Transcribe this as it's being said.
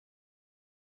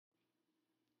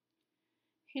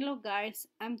Hello guys,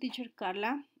 I'm teacher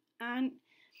Carla and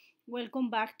welcome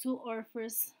back to our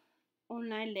first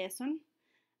online lesson,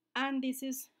 and this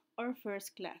is our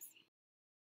first class.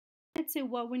 Let's see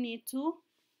what we need to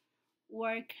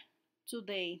work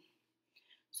today.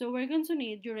 So we're going to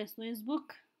need your student's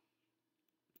book,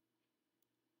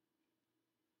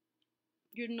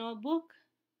 your notebook.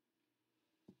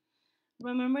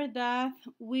 Remember that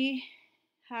we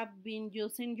have been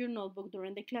using your notebook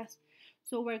during the class,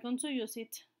 so we're going to use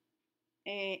it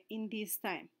in this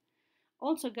time.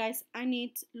 Also guys, I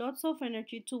need lots of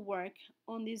energy to work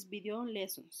on these video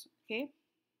lessons, okay?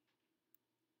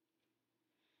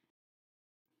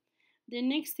 The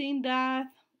next thing that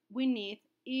we need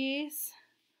is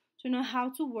to know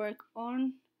how to work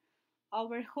on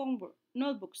our homework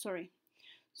notebook, sorry.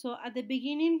 So at the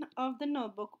beginning of the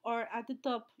notebook or at the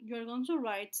top, you're going to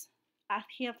write a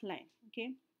headline,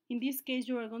 okay? In this case,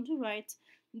 you are going to write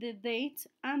the date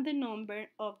and the number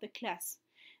of the class.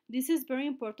 This is very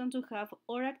important to have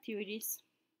our activities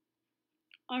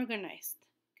organized,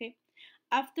 okay?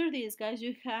 After this, guys,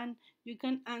 you can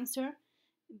answer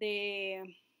the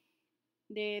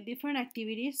different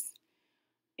activities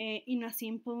in a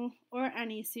simple or an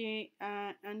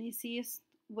easiest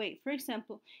way. For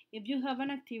example, if you have an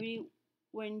activity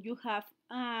when you have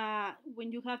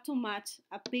to match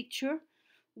a picture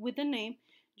with a name,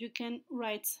 you can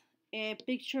write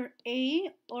picture A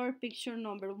or picture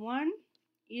number 1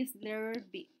 is letter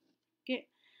B. Okay,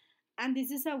 and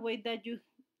this is a way that you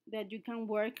can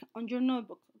work on your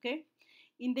notebook. Okay,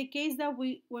 in the case that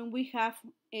when we have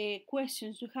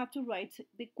questions, you have to write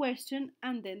the question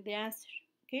and then the answer.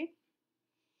 Okay,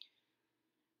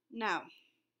 now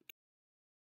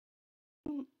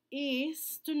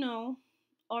is to know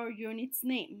our unit's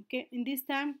name. Okay, in this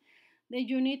time the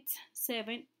unit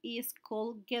 7 is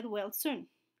called Get Well Soon.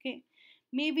 Okay,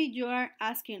 maybe you are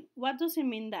asking, what does it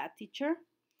mean, that teacher?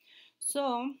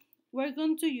 So we're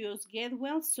going to use Get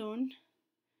Well Soon.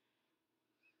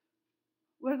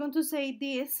 We're going to say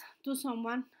this to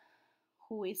someone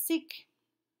who is sick.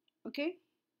 Okay,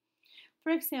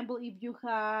 for example,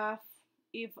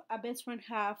 if a best friend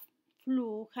has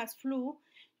flu,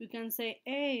 you can say,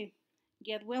 hey,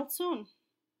 get well soon.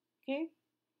 Okay,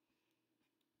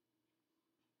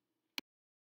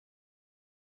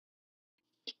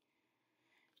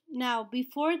 now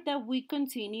before that we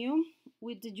continue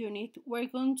with the unit, we're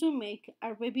going to make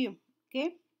a review.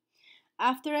 Okay,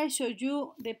 after I show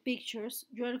you the pictures,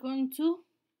 you're going to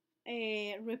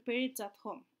repeat it at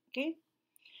home. Okay,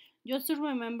 just to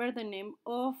remember the name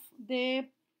of the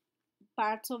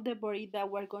parts of the body that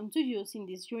we're going to use in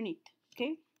this unit.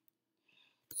 Okay,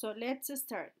 so let's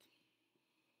start.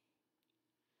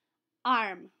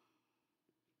 Arm,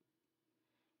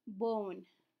 bone,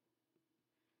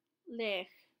 leg,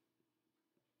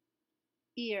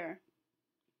 ear,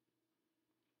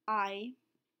 eye,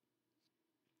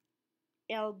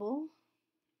 elbow,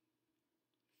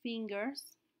 fingers,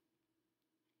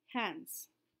 hands.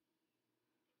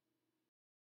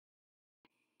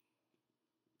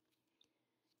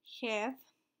 Head,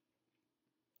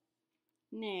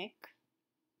 neck,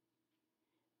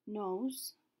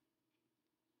 nose,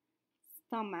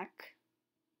 stomach,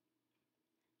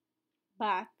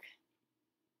 back,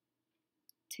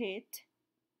 teeth,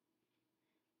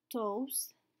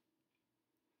 toes,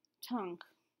 tongue.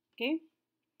 Okay,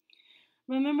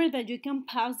 remember that you can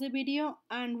pause the video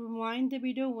and rewind the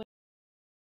video.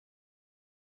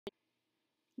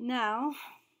 Now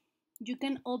you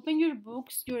can open your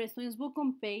student's book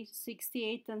on page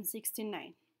 68 and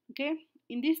 69. Okay,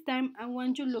 in this time I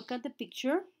want you to look at the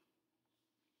picture.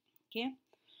 Okay,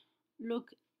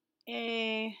 look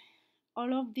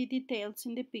all of the details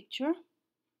in the picture.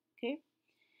 Okay,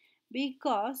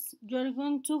 because you're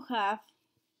going to have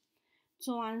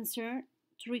to answer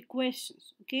 3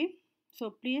 questions. Okay,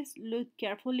 so please look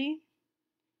carefully.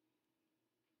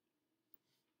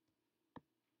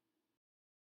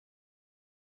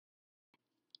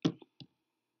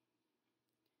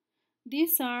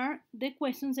 These are the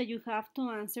questions that you have to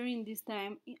answer in this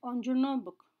time on your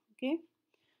notebook. Okay,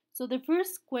 so the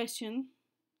first question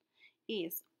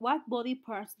is, what body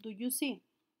parts do you see?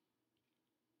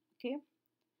 Okay,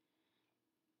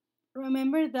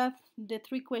 remember that the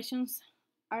 3 questions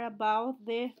are about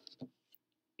the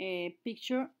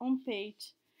picture on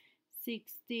page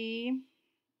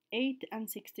 68 and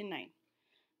 69.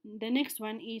 The next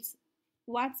one is,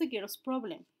 what's the girl's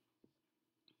problem?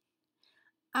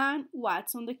 And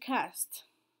what's on the cast?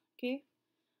 Okay,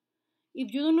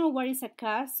 if you don't know what is a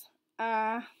cast,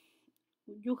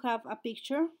 you have a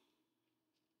picture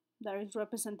that is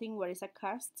representing what is a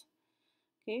cast.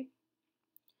 Okay,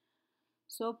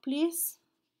 so please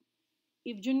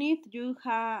If you need, you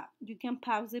can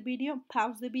pause the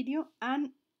video and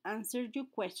answer your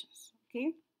questions.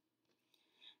 Okay.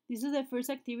 This is the first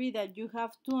activity that you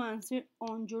have to answer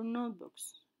on your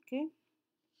notebooks. Okay.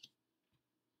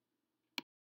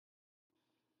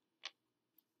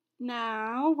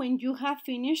 Now, when you have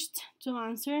finished to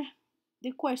answer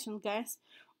the questions, guys,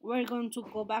 we're going to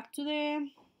go back to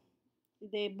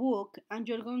the book, and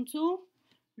you're going to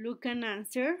look and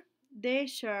answer the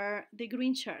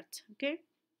green chart. Okay,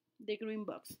 the green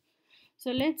box.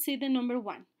 So let's see the number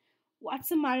one. What's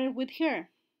the matter with her?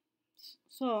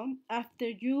 So after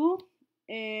you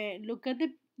look at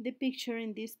the picture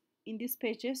in these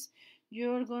pages,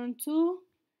 you're going to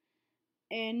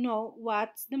know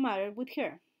what's the matter with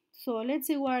her. So let's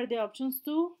see what are the options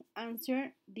to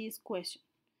answer this question.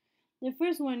 The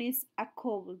first one is a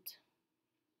cold.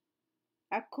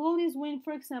 A cold is when,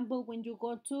 for example, when you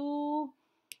go to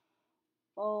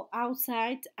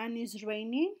outside and it's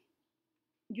raining,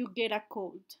 you get a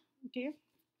cold. Okay.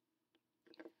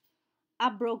 A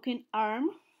broken arm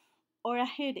or a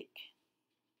headache.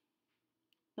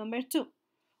 Number two,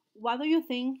 what do you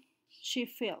think she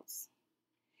feels?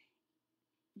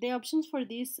 The options for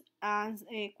this as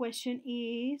a question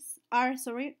are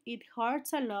sorry, it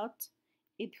hurts a lot,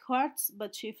 it hurts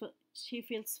but she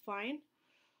feels fine,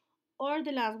 or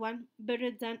the last one,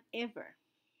 better than ever.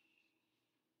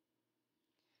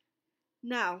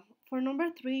 Now, for number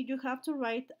three, you have to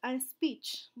write a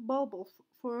speech bubble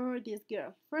for this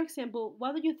girl. For example,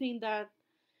 what do you think that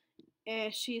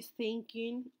she's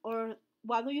thinking, or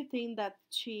what do you think that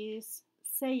she's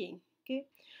saying? Okay,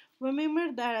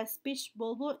 remember that a speech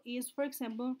bubble is, for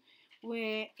example,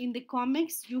 where in the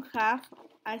comics you have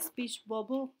a speech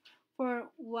bubble for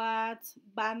what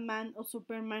Batman or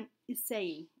Superman is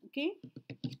saying. Okay,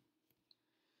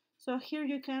 so here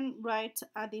you can write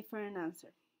a different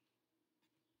answer.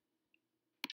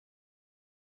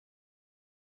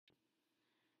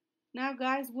 Now,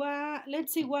 guys,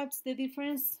 let's see what's the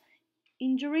difference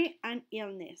injury and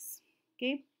illness.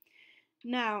 Okay,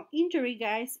 now injury,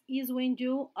 guys, is when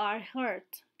you are hurt.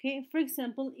 Okay, for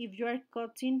example, if you are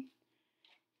cutting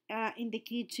in the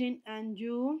kitchen and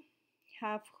you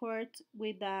have hurt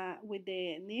with the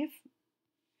knife,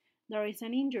 there is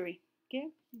an injury. Okay,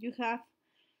 you have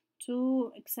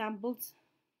two examples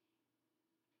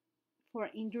for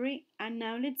injury, and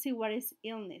now let's see what is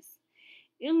illness.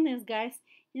 Illness, guys,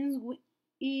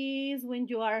 is when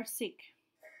you are sick.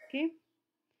 Okay,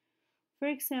 for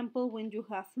example, when you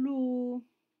have flu.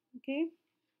 Okay,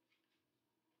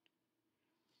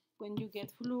 when you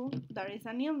get flu, that is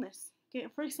an illness. Okay,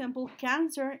 for example,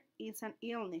 cancer is an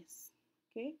illness.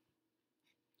 Okay,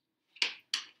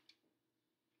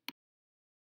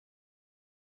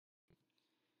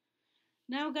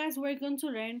 now, guys, we're going to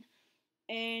learn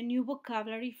a new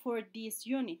vocabulary for this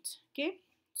unit. Okay,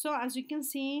 so as you can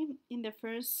see in the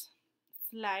first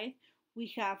slide,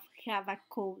 we have a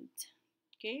cold.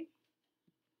 Okay,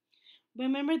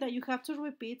 remember that you have to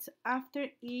repeat after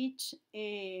each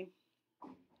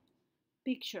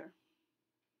picture.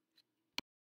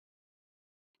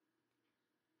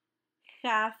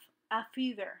 Have a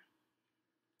fever.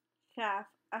 Have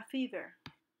a fever.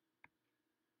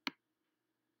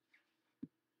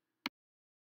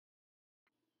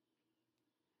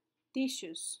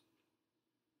 Tissues.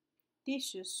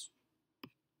 Tissues.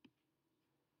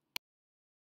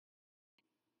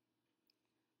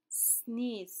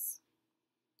 Sneeze.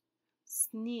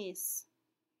 Sneeze.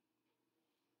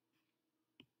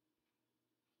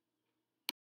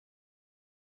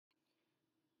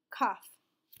 Cough.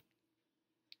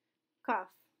 Cough.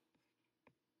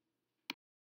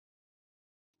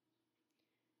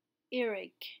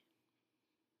 Earache.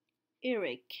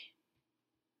 Earache.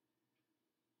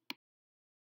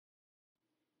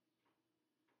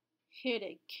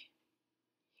 Headache.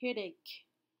 Headache.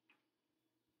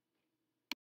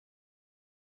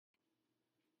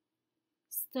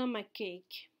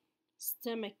 Stomachache.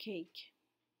 Stomachache.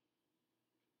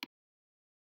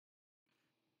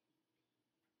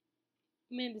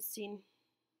 Medicine.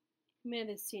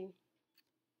 Medicine.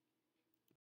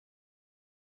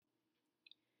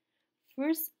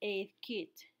 First aid kit.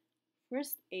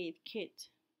 First aid kit.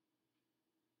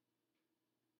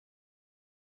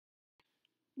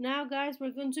 Now, guys,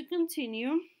 we're going to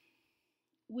continue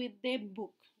with the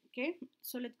book. Okay,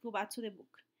 so let's go back to the book.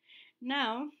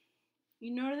 Now,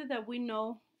 in order that we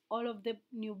know all of the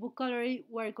new vocabulary,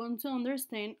 we're going to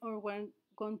understand, or we're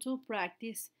going to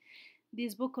practice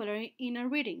this vocabulary in a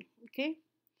reading. Okay,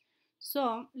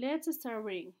 so let's start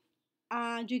reading.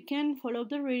 You can follow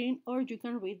the reading or you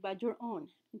can read by your own.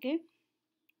 Okay,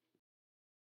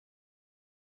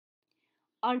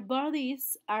 Our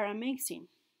bodies are amazing.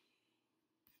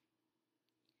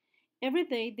 Every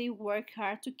day they work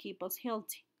hard to keep us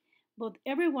healthy, but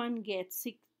everyone gets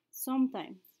sick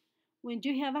sometimes. When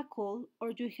you have a cold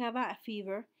or you have a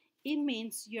fever, it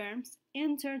means germs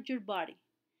entered your body.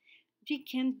 You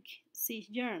can't see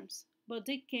germs, but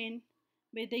they can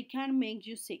make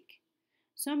you sick.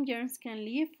 Some germs can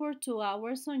live for 2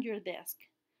 hours on your desk.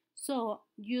 So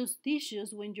use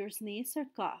tissues when you sneeze or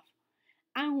cough,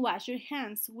 and wash your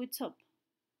hands with soap.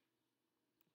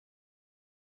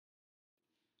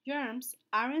 Germs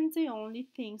aren't the only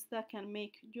things that can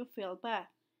make you feel bad.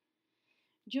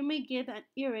 You may get an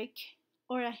earache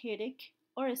or a headache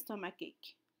or a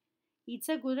stomachache. It's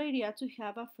a good idea to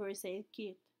have a first aid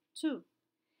kit too.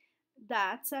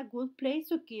 That's a good place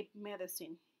to keep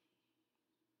medicine.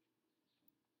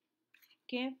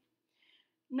 Okay?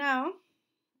 Now,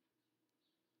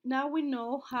 now we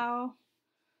know how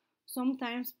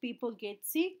sometimes people get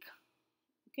sick,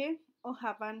 okay? Or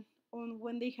have an or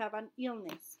when they have an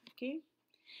illness, okay?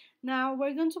 Now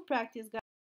we're going to practice guys.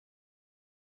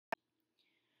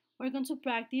 We're going to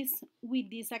practice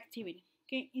with this activity.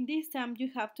 Okay, in this time you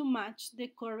have to match the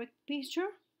correct picture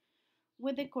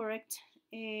with the correct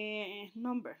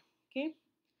number. Okay,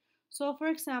 so for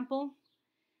example,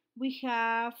 we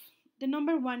have the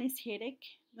number one is headache,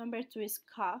 number two is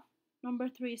cough, number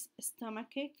three is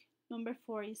stomachache, number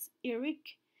four is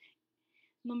earache,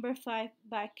 number five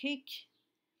backache,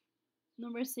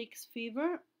 number six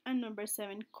fever, and number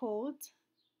seven cold,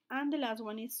 and the last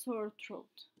one is sore throat.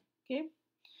 Okay,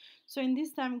 so in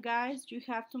this time, guys, you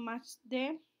have to match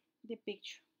the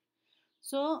picture.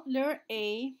 So letter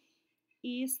A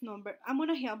is number. I'm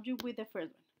gonna help you with the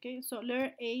first one. Okay, so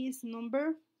letter A is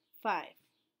number 5.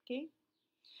 Okay,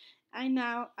 I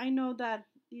know that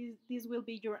this will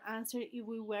be your answer if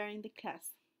we were in the class.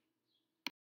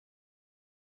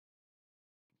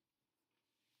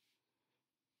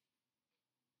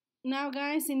 Now,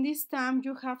 guys, in this time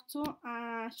you have to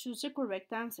choose the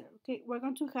correct answer. Okay, we're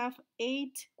going to have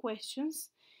 8 questions,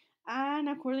 and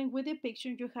according with the picture,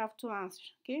 you have to answer.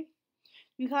 Okay.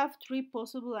 You have 3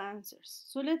 possible answers.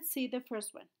 So let's see the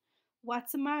first one.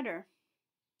 What's the matter?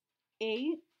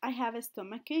 A. I have a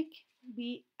stomachache.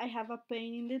 B. I have a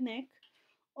pain in the neck.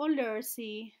 Or letter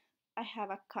C. I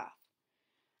have a cough.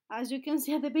 As you can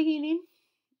see at the beginning,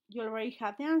 you already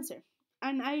have the answer.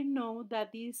 And I know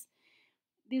that this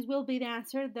will be the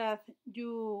answer that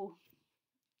you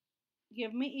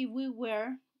give me if we were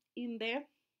in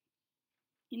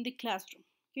the classroom.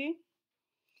 Okay?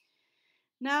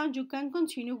 Now you can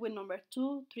continue with number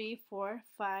 2, 3, 4,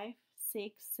 5,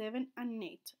 6, 7, and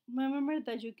 8. Remember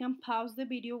that you can pause the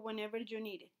video whenever you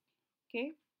need it.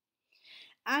 Okay?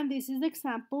 And this is the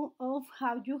example of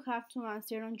how you have to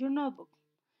answer on your notebook.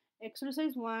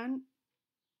 Exercise 1,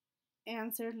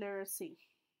 answer letter C.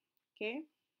 Okay?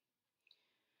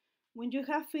 When you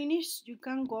have finished, you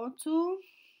can go to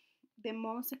the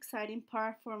most exciting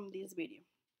part from this video.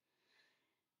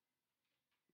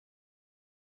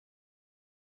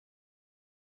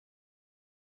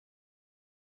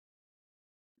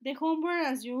 The homework,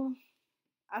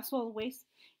 as always,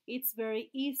 it's very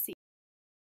easy.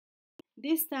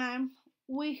 This time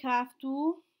we have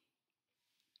to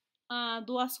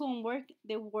do as homework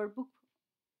the workbook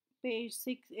page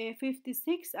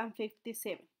 56 and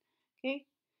 57. Okay,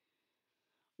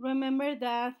 remember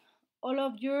that all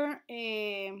of your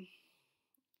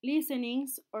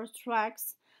listenings or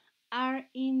tracks are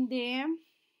in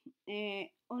the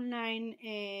online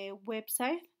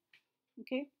website.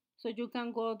 Okay, so you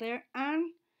can go there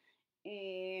and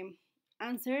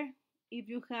answer if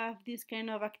you have this kind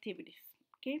of activities.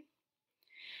 Okay,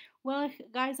 well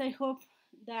guys, I hope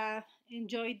that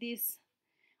enjoy this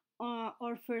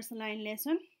our first line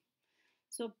lesson.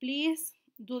 So please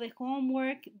do the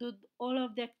homework, do all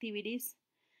of the activities,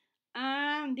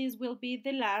 and this will be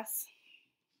the last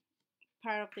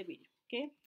part of the video. Okay,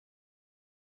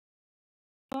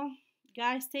 so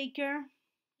guys, take care,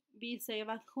 be safe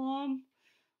at home,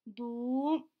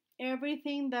 do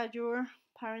everything that your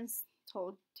parents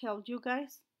tell you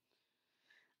guys,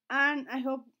 and I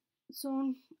hope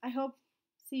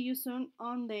see you soon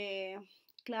on the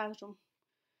classroom.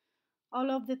 All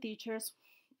of the teachers,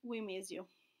 we miss you.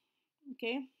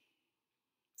 Okay,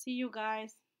 see you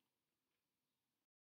guys.